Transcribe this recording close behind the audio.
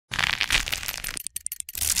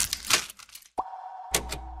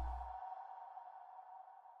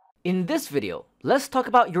In this video, let's talk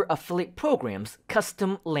about your affiliate program's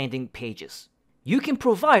custom landing pages. You can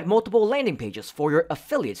provide multiple landing pages for your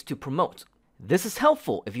affiliates to promote. This is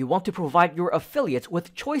helpful if you want to provide your affiliates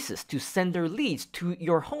with choices to send their leads to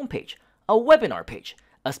your homepage, a webinar page,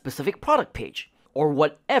 a specific product page, or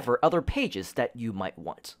whatever other pages that you might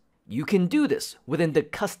want. You can do this within the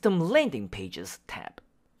Custom Landing Pages tab.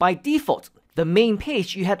 By default, the main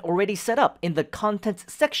page you had already set up in the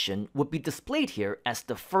Contents section would be displayed here as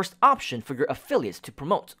the first option for your affiliates to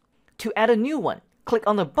promote. To add a new one, click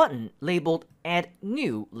on the button labeled Add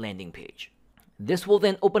New Landing Page. This will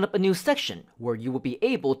then open up a new section where you will be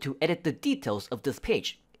able to edit the details of this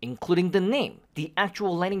page, including the name, the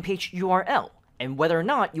actual landing page URL, and whether or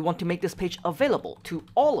not you want to make this page available to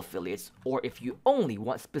all affiliates or if you only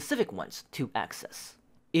want specific ones to access.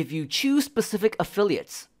 If you choose specific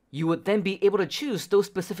affiliates, you would then be able to choose those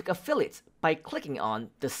specific affiliates by clicking on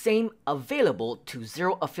the same Available to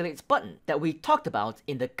Zero Affiliates button that we talked about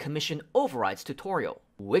in the Commission Overrides tutorial,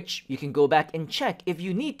 which you can go back and check if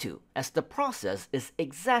you need to, as the process is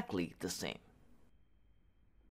exactly the same.